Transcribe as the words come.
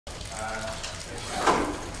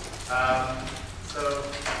So,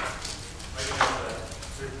 like you know,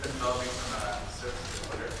 we've been developing some services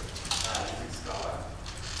encoder using Scala.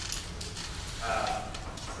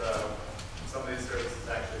 So, some of these services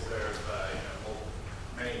actually serve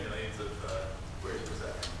many millions of queries per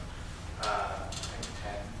second. I think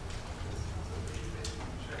 10 is a pretty basic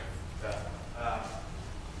check. Yeah.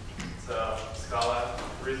 So, Scala,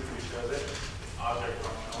 the reason we chose it is object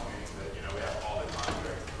functional, meaning that we have all the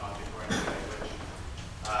constructs of object-oriented language.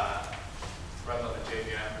 Runs on the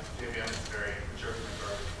JVM. JVM is a very mature from a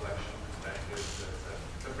garbage collection perspective. So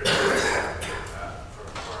it's a pretty good for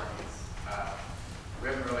our needs. We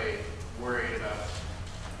haven't really worried about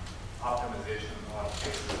optimization in a lot of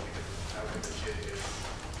cases because how good the shit is.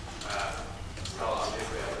 Scala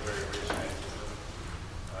obviously has a very rich name system.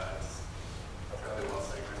 It's fairly well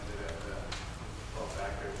segmented and well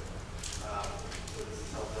factored. So this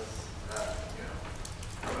has helped us,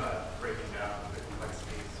 from breaking down the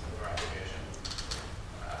complexities of our application.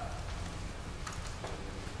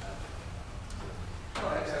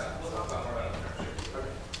 We'll talk about more about it. Okay.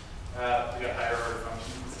 We got higher order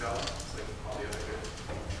functions in Scala, just like all the other good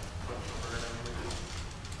functional programming languages.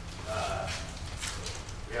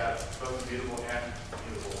 We have both immutable and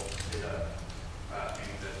mutable data,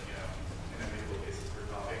 meaning that in immutable cases we're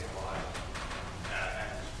copying a lot,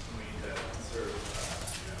 and we need to conserve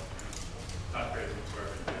not crazy to our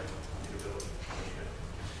immutability.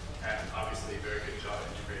 And obviously very good job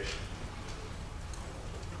integration.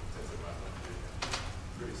 Since it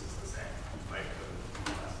produces the same like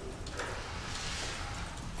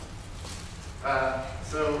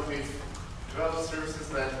so we've developed services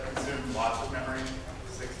that consume lots of memory,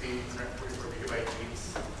 60, 144 gigabyte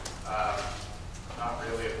peaks. Not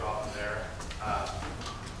really a problem there.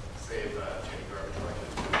 Save chain garbage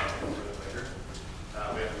collection later.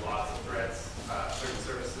 We have lots of threads. Certain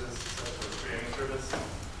services, such as the streaming service,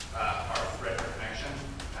 are thread per connection,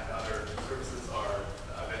 and other services are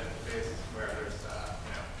event-based, where there's a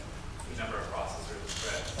number of processors and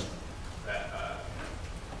threads that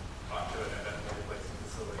talk to an event multiplexing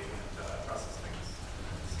facility and process things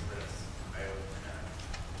in secrets IO.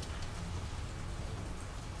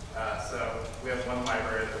 So we have one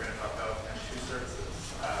library that we're going to talk about and two services.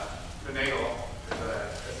 Finagle is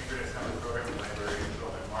a synchronous number programming library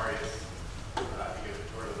developed by Marius. He gave a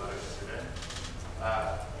tour about it yesterday.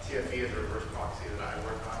 TFE is a reverse proxy that I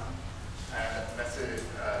work on. And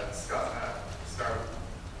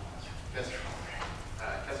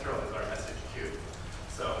Kestrel is our message queue.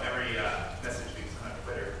 So every message being sent on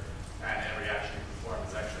Twitter and every action you perform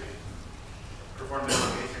is actually performed as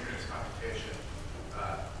asynchronous computation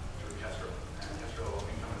through Kestrel. And Kestrel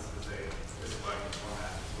encompasses a debugging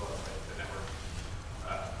format as well as the network.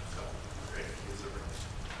 So great user.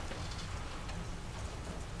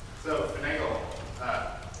 So Finagle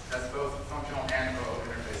has both functional and OO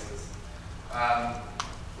interfaces.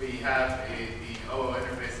 We have the OO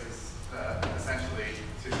interfaces essentially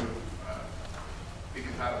to be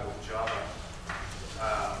compatible with Java.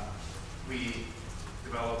 We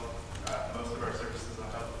develop most of our services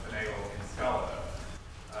on top of Finagle in Scala.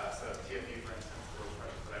 So TFE, for instance, the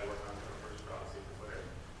project that I work on for first proxy for Twitter,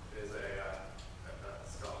 is a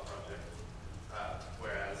Scala project.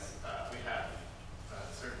 Whereas we have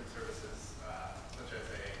certain services, such as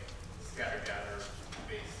a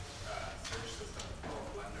scatter-gather-based search system called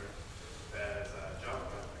Blender that is a Java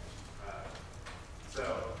project. So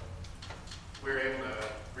we're able to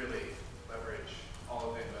really leverage all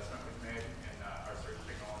of the investment we've made in our search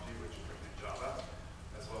technology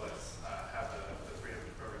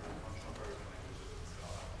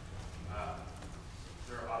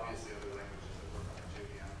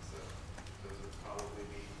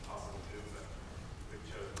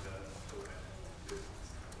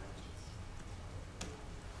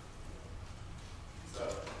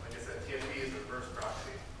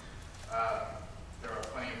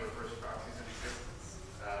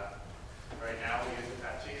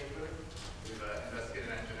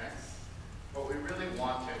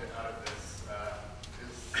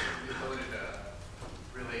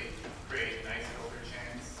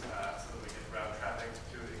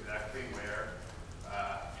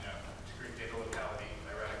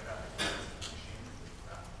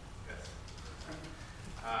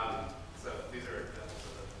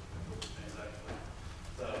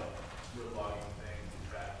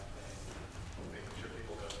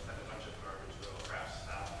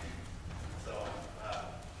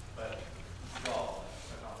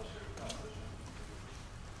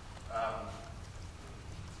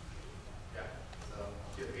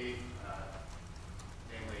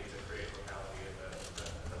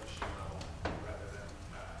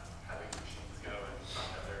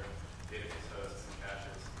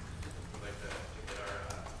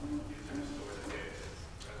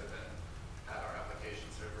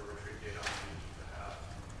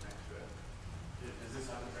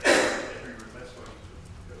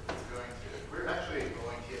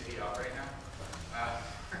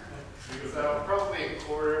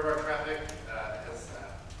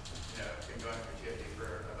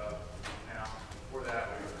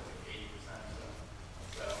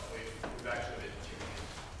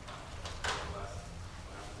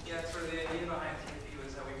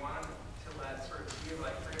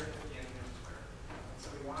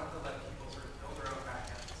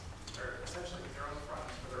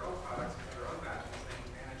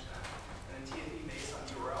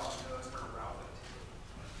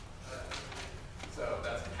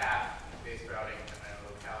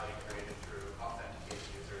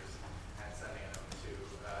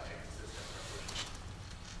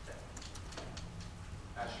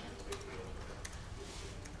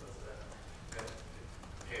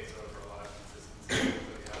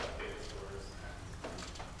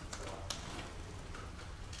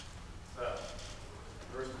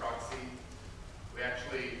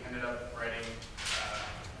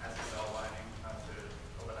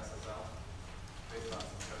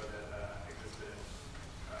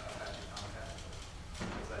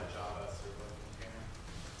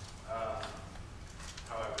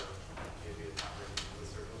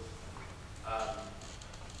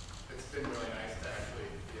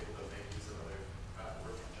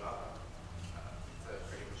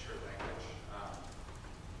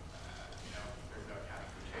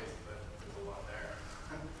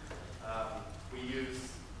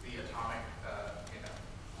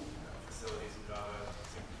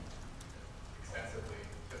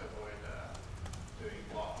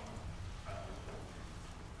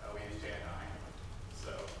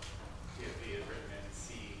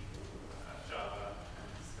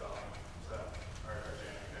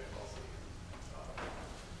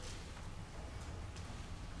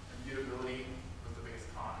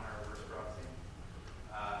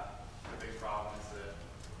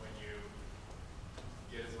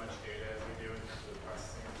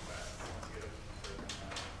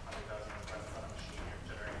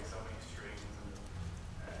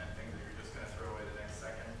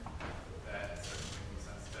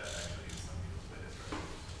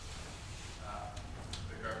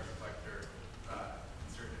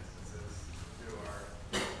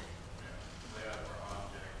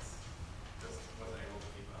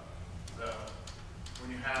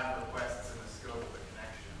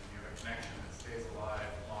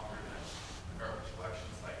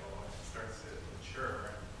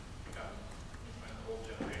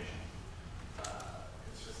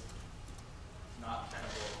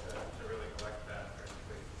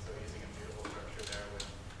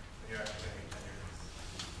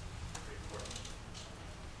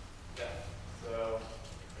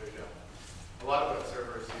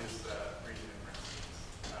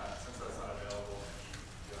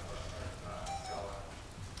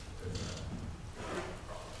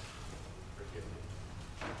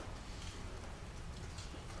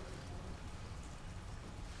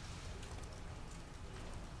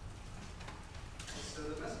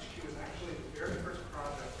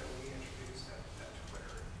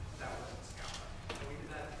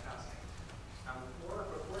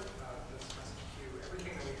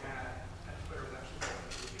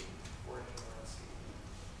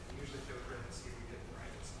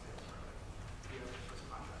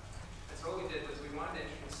wanted to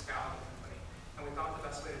introduce Scala to the company. And we thought the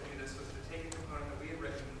best way to do this was to take a component that we had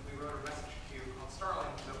written. We wrote a message queue called Starling,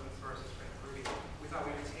 which is open source, it's written in Ruby. We thought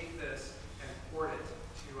we would take this and port it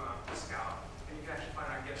to Scala. And you can actually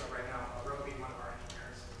find it on GitHub right now. Roby, one of our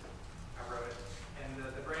engineers, wrote it. And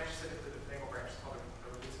the branch, specifically the Finagle branch, is called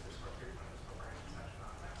the release_3.0 branch. It's actually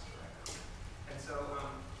not master right now. And so,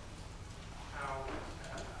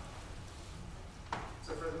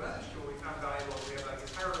 so for the message tool, we found valuable. We have like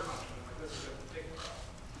this hierarchy function, like this is a big pro,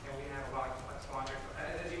 and we have a lot of complex logic.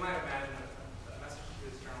 As you might imagine, a message queue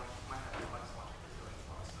is generally might have complex logic for doing a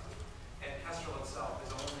lot of stuff. And Kestrel itself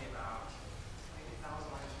is only about 80,000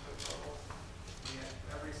 lines of code total.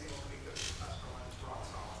 Every single tweak of Kestrel line is rock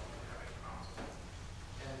solid. We don't have any problems with it.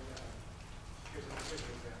 And here's an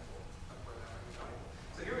example of where that might be valuable.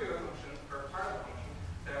 So here we have a function, or part of a function,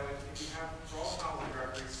 that would, if you have for all files in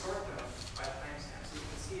directory, sort them by timestamp. So you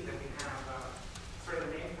can see that we have sort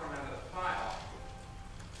of the name format of the file.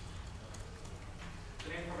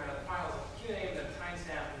 The name format of the file is a Q name, then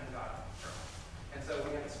timestamp, and then dot. And so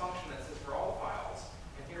we have this function that says for all files,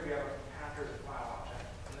 and here we have a path as a file object,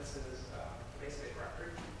 and this is basically a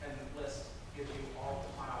directory, and list gives you all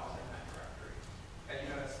the files in that directory. And you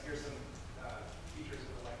notice here's some features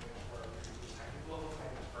of the language where we use global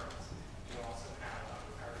type inference. You also have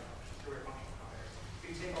comparative functions, two-way functional comparators. So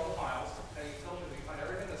you take all the files, and you filter them, you find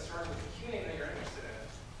everything that starts with the Q name that you're interested in,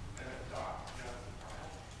 and then a dot,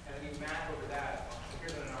 and then you map over that function.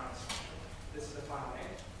 Here's an anonymous function. This is the file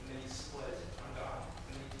name, and then you split it on dot,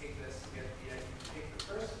 and then you take this, you take the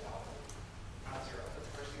first file, not zero, but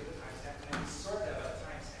the first you get the timestamp, and then you sort that by the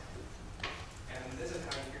timestamp. And this is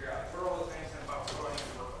how you figure out where all the timestamp files are going to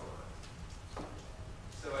work over.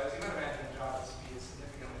 So as you might imagine, Java speed is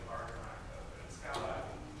significantly larger amount of code, but in Scala,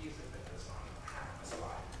 you can easily fit this on half a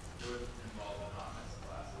slide. It would involve anonymous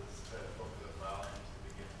classes to hook the file name to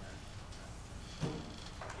begin with.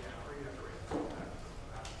 Yeah, or you have to write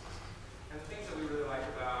that. And the things that we really like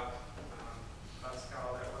about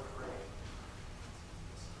Scala that work great.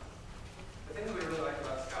 The thing that we really like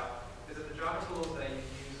about Scala is that the Java tools that you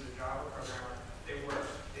use as a Java programmer, they work.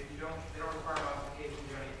 If you don't, they don't require modifications,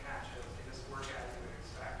 you don't need patches. They just work as you would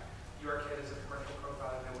expect. URKit is a commercial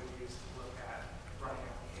profile that we use to look at running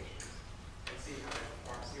applications and see how they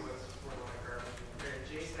perform, see what's like garbage.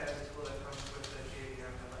 JStat is a tool that comes with the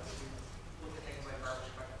JVM that lets you look at things like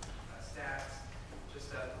garbage stats,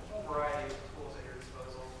 just a whole variety of tools at your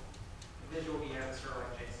disposal. Visual VM is sort of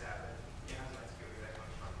like JStat, but it has a nice GUI that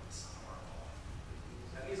comes from somewhere.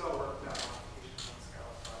 And these all work without modifications on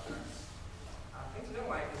Scala projects. Things we don't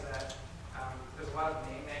like is that there's a lot of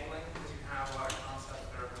name angling because you have a lot of concepts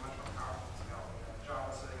that are much more powerful in Scala than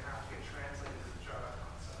Java, so they have to get translated into Java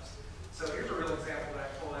concepts. So here's a real example that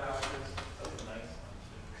I pulled out, which is That's a nice one,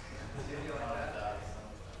 too. did you like that?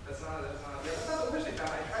 That's not the worst I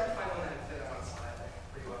found. I tried to find one that fit on a slide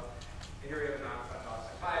pretty well. And here we have a non-fun dollar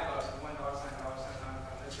sign, $5, and $1 sign,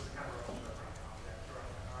 non-fun. This is kind of a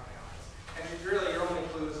running on this. And really, your only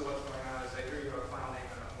clues of what's going on is that here you have a file name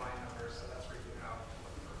and a line number, so that's where you know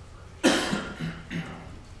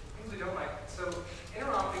things we don't like. So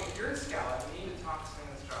interrupting, if you're in Scala, you need to talk to something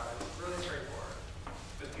that's Java. It's really straightforward.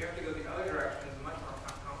 But if you have to go the other direction, it's much more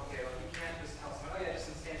complicated. Like you can't just tell someone, oh yeah,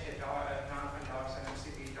 just instantiate non-fun $,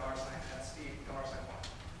 MCP, $, $ST, $1.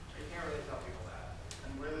 You can't really tell people that.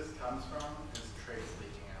 And where this comes from is trace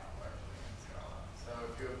leaking out largely in Scala. So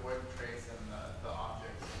if you avoid trace in the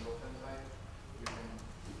object singleton type, you can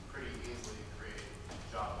pretty easily create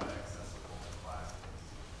Java accessible classes.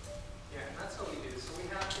 Yeah, and that's what we do. So we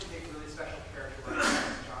have to take really special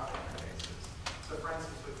characteristics Java interfaces. So for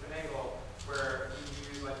instance, with Finagle, where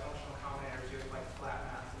you use like functional combinators, you have like flat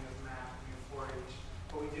math, you have map, you have for each.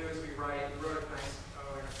 What we do is we wrote a nice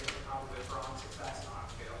interface on top of it for on success and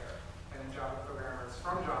on failure. And then Java programmers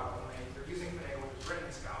from Java, when they're using Finagle, which is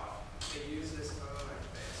written in Scala, they use this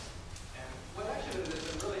interface. And what actually has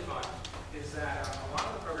been really fun is that a lot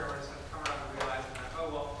of the programmers have come around and realized that,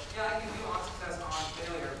 oh, well, yeah, I can do on success on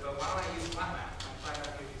failure, but why don't I use flat math? Flat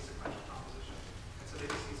math gives you sequential composition. And so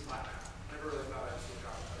they just use flat math. Never really thought I'd see a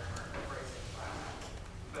Java programmer embracing flat math.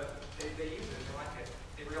 But they use it, they like it.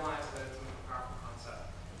 They realize that it's a powerful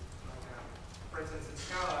concept. Like, for instance, in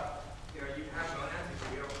Scala, you have monads, but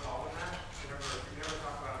we don't call them that. We never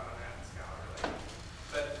talk about a monad in Scala, really.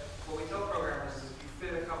 But what we tell programmers is if you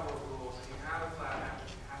fit a couple of rules, if you have a flat map,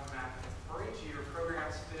 if you have a map, for each of your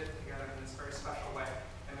programs fit together in this very special way,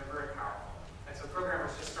 and they're very powerful. And so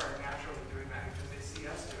programmers just started naturally doing that because they see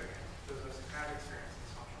us doing it, because of us who have experience in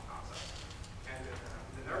these functional concepts. And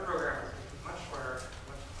the nerd programmers become much shorter,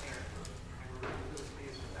 much cleaner, and we're really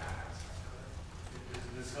pleased with that aspect of it.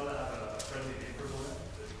 Does Scala have a friendly name for monad?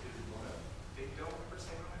 They don't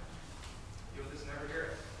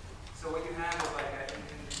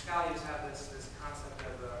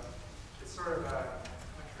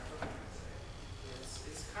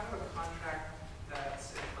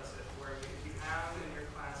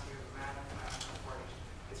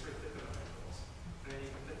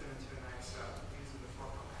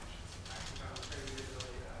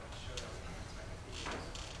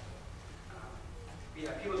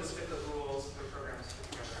implicit those rules, the programs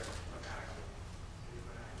fit together automatically.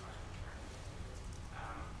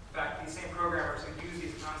 In fact, these same programmers who use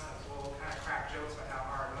these concepts will kind of crack jokes about how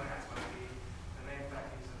hard monads must be, and they in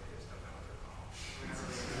fact use them, they just don't know what they're called.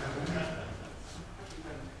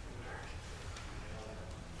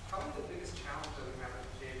 Probably the biggest challenge that we have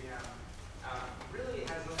with JVM really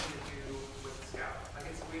has nothing to do with Scala.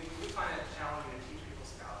 Like we find it challenging to teach people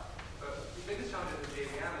Scala. But the biggest challenge with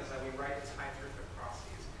JVM is that we write these high throughput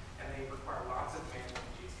processes, and they require lots of manual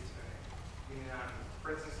and GC spinning.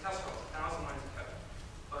 For instance, test roles, 1,000 lines of code.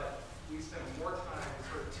 But we spend more time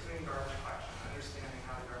sort of tuning garbage collection, understanding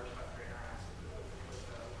how the garbage collector interacts with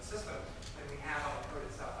the system than we have on the code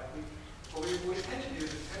itself. Like what we tend to do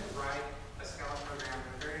is we tend to write a Scala program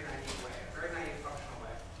in a very naive way, a very naive functional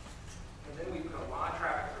way. And then we put a lot of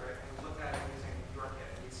traffic through it, and we look at it using URKit,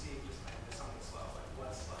 and we see just like is something slow, like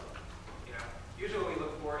what's slow. Usually what we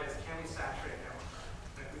look for is can we saturate a network card?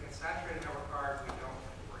 And if we can saturate a network card, we don't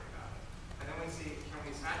have to worry about it. And then we see can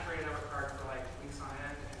we saturate a network card for like weeks on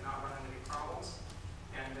end and not run into any problems?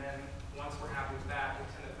 And then once we're happy with that, we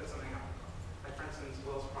tend to put something up. Like for instance,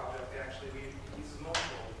 Will's project, we uses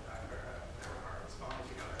multiple network cards bonded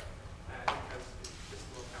together. Because it's just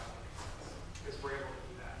a little challenging makes sense. Because we're able to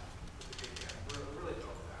do that with the JVM. We're really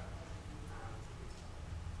built for that.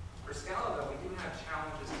 For Scala, though, we do have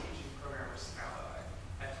challenges teaching programmers Scala.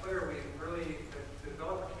 At Twitter, the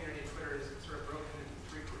developer community at Twitter is sort of broken into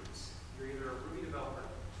 3 groups. You're either a Ruby developer,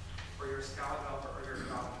 or you're a Scala developer, or you're a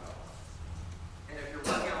Java developer. And if you're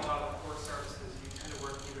working on a lot of the core services, you tend to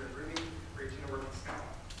work either in Ruby or you tend to work in Scala.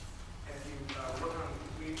 And if you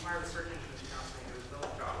we acquired a search engine as a company that was built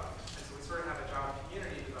in Java. And so we sort of have a Java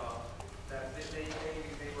community develop that they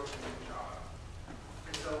work in Java.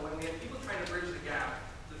 And so when we have people trying to bridge the gap,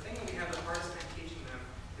 the thing that we have the hardest time teaching them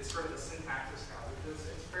is sort of the syntax of Scala, because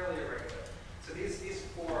it's fairly irregular. So these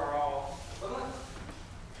 4 are all equivalent.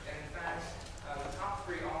 And in fact, the top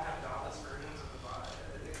 3 all have DOTless versions of the bottom.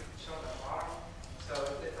 They show at the bottom. So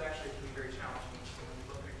it's actually can be very challenging when you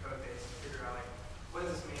look at a code base and figure out like, what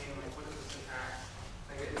does this mean? Like, what is the syntax?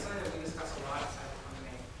 Like, it's something that we discuss a lot inside the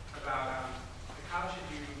company about like how should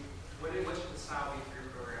you, what should the style be for your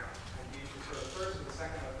program? And do you prefer the first or the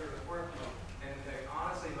second or the third or the fourth? And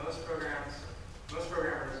honestly, most programmers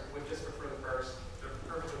would just prefer the first. They're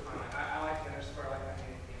perfectly fine. Like, I like the underscore, I like that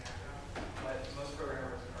name being active. But most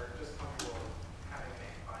programmers are just comfortable having a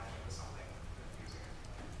name binding into something and using it.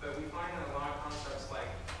 But we find that a lot of concepts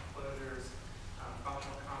like closures,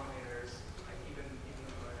 functional combinators, like even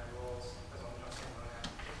the monad roles, as well as just monad,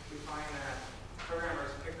 we find that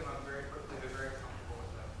programmers pick them up very quickly. They're very comfortable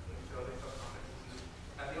with them. They feel confident.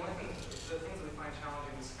 The things that we find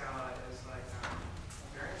challenging in Scala is like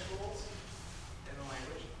variance rules in the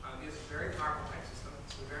language. It's a very powerful type system.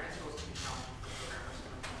 So variance rules can be challenging for programmers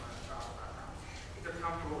coming from a Java background. If they're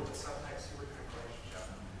comfortable with the subtype supertype relationship.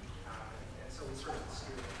 And so we sort of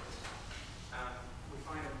skew it. We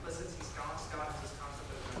find implicits in Scala. Scala has this concept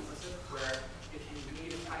of implicit, where if you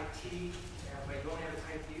need a type T, but you only have a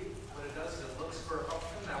type U, what it does is it looks for a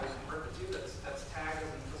function that will convert the 2 that's tagged as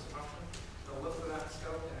an implicit function. It'll look for that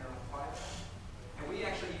scope and it'll apply that. And we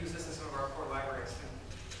actually use this in some of our core libraries to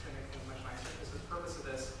make things much nicer. Because the purpose of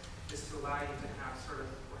this is to allow you to have sort of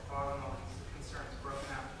orthogonal concerns broken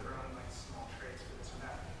out into their own like small traits for this or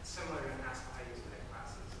that, similar to Haskell how you use it in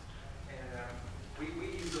classes. And we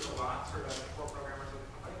use this a lot, sort of as core programmers of the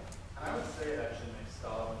company. And I would say it actually makes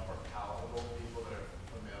Scala much more palatable to people that are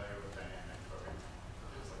familiar with dynamic programming.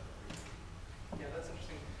 Yeah, that's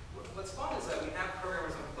interesting. What's fun is that we have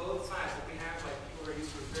programmers on both sides. Like we have like people who are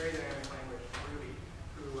used to a very dynamic language, Ruby,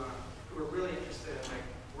 who are really interested in like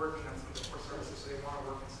working on some of the core services, so they want to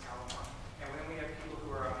work in Scala more. And then we have people who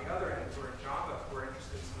are on the other end, who are in Java, who are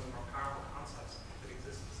interested in some of the more powerful concepts that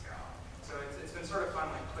exist in Scala. So it's been sort of fun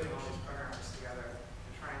like putting all these programmers together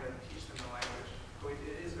and trying to teach them the language. But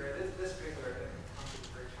it is this particular concept is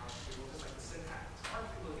very challenging people, just like the syntax. It's hard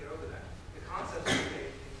for people to get over that. The concepts they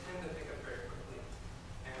tend to pick up very quickly.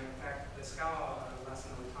 And in fact, the Scala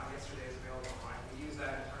lesson that we taught yesterday is available online. We use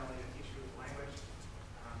that internally to teach you the language.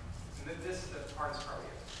 And this is the hardest part we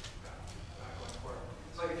have going forward.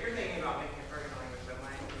 So like if you're thinking about making a programming language that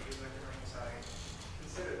might be used in a commercial setting,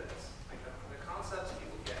 consider this. Like the concepts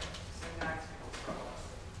people get, syntax people struggle with.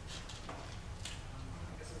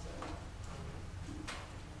 I guess that's it.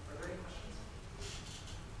 Are there any questions?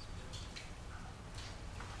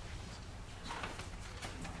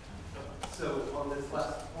 So on this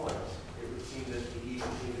last point, it would seem that the easy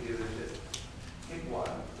thing to do is just pick one,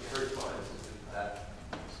 the first one, is just that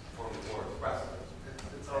form more expressive.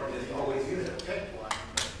 It's always easy to pick one,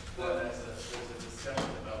 but there's a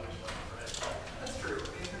discussion about which one is right. That's true.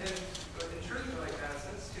 In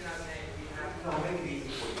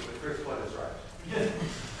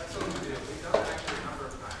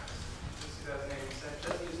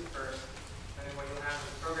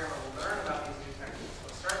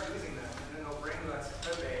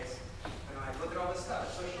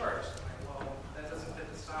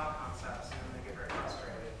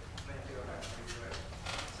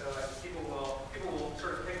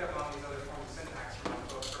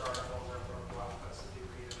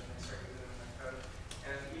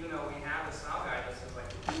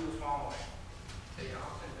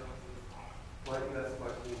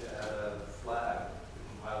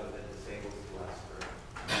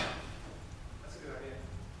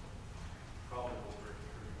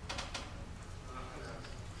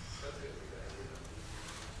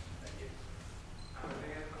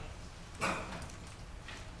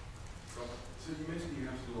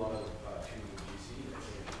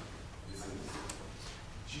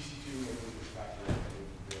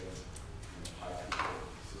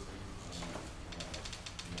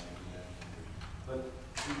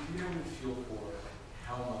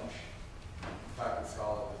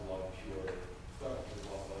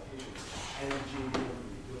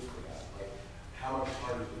how much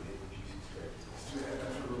harder do they make GC straight? I'm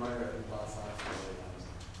sort of reminded, I think, last time,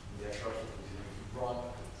 the XR systems, you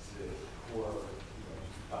brought to the core,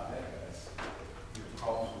 .NET guys,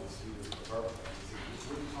 problems with students of our plans.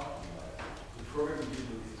 What are you talking about? The programming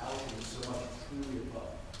usually is allocated so much clearly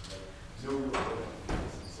above, right? No real programming.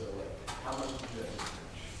 So, like, how much do you have?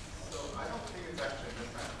 So I don't think it's actually a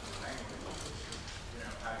mismatch of the language. It's just,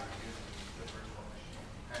 how you use the virtual machine.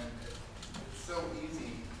 And it's so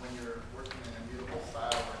easy when you're working in a mutable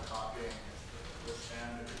style or copying the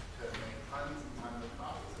standard to make tons and tons of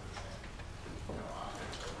copies of the same,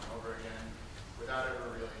 objects over and over again without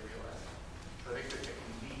ever really realizing. So I think that the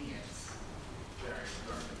convenience generates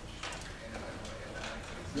garbage in a way, if that makes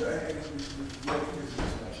sense. Yeah, I think there's a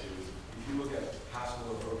mismatch here. If you look at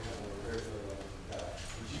Haskell or OCaml or various other languages like that,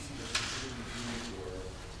 the GC is specifically used for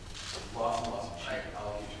lots and lots of cheap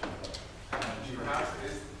allocation of Perhaps it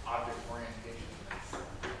is object orientation that's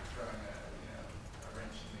throwing a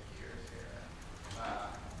wrench in the gears here.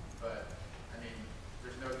 But I mean,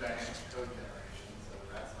 there's no dynamic code generation, so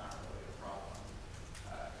that's not really a problem.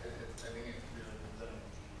 I think it really comes out of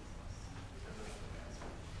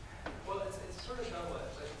Well, it's sort of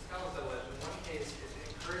double-edged. Like, Scala's double-edged. In one case, it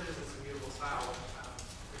encourages this immutable style,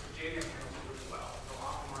 which the JVM handles really well. They'll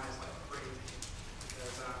optimize like crazy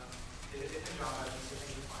because if in Java, it's the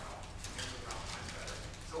thing final, it's optimize better.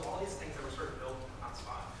 So all these things that were sort of built in the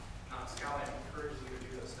hotspot, Scala encourages you to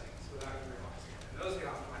do those things without even realizing it. And those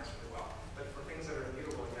get optimized really well. But for things that are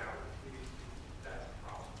immutable, that's a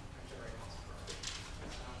problem. That generate lots of garbage.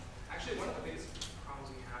 Actually, one of the biggest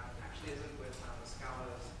problems we have actually isn't with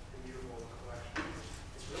Scala's immutable collections.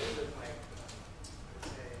 It's really with like, I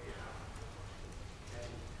would say,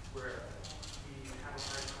 where we have a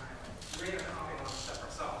hard time. We're going to copy on stuff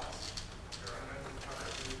ourselves.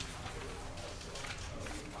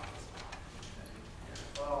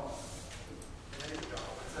 Well, it is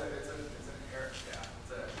Java. It's an inherent,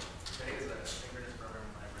 today is a synchronous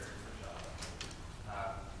programming library for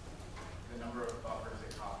Java. The number of buffers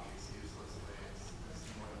it copies uselessly is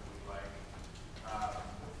more than we like.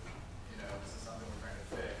 This is something we're trying to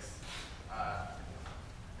fix. I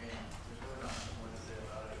mean, there's really not much more to say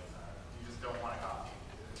about it. You just don't want to copy.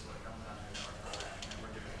 It's what it comes down to in our programming, and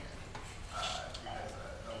we're doing it because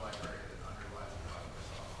a library that underlies the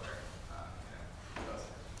software does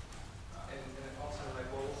it. And also, like,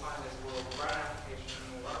 what we'll find is we'll write an application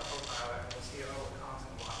and we'll run a profile and we'll see, oh, it comes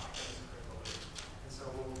in a lot because it's a critical loop. And so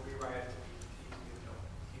we'll rewrite it to be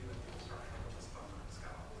queue and do structure with this buffer in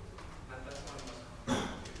Scala. That's one of the most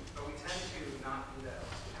common things. But we tend to not do that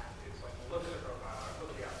unless we have to. So like, we'll look at the profile, or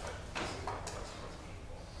look at the output, and see what's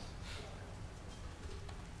meaningful.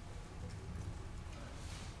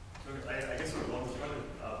 Look, I guess what one was trying to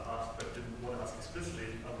ask, but didn't want to ask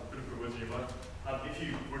explicitly, could have put words in your mind. If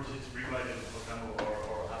you were to just rewrite it in OCaml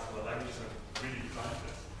or Haskell, a language that really defines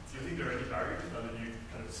this, do you think there are any barriers now that you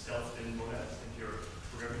kind of stealthed in monads into your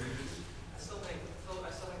programming languages? I still think the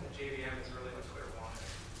JVM is really what Twitter wanted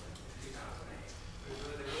in 2008.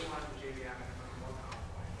 They really wanted the JVM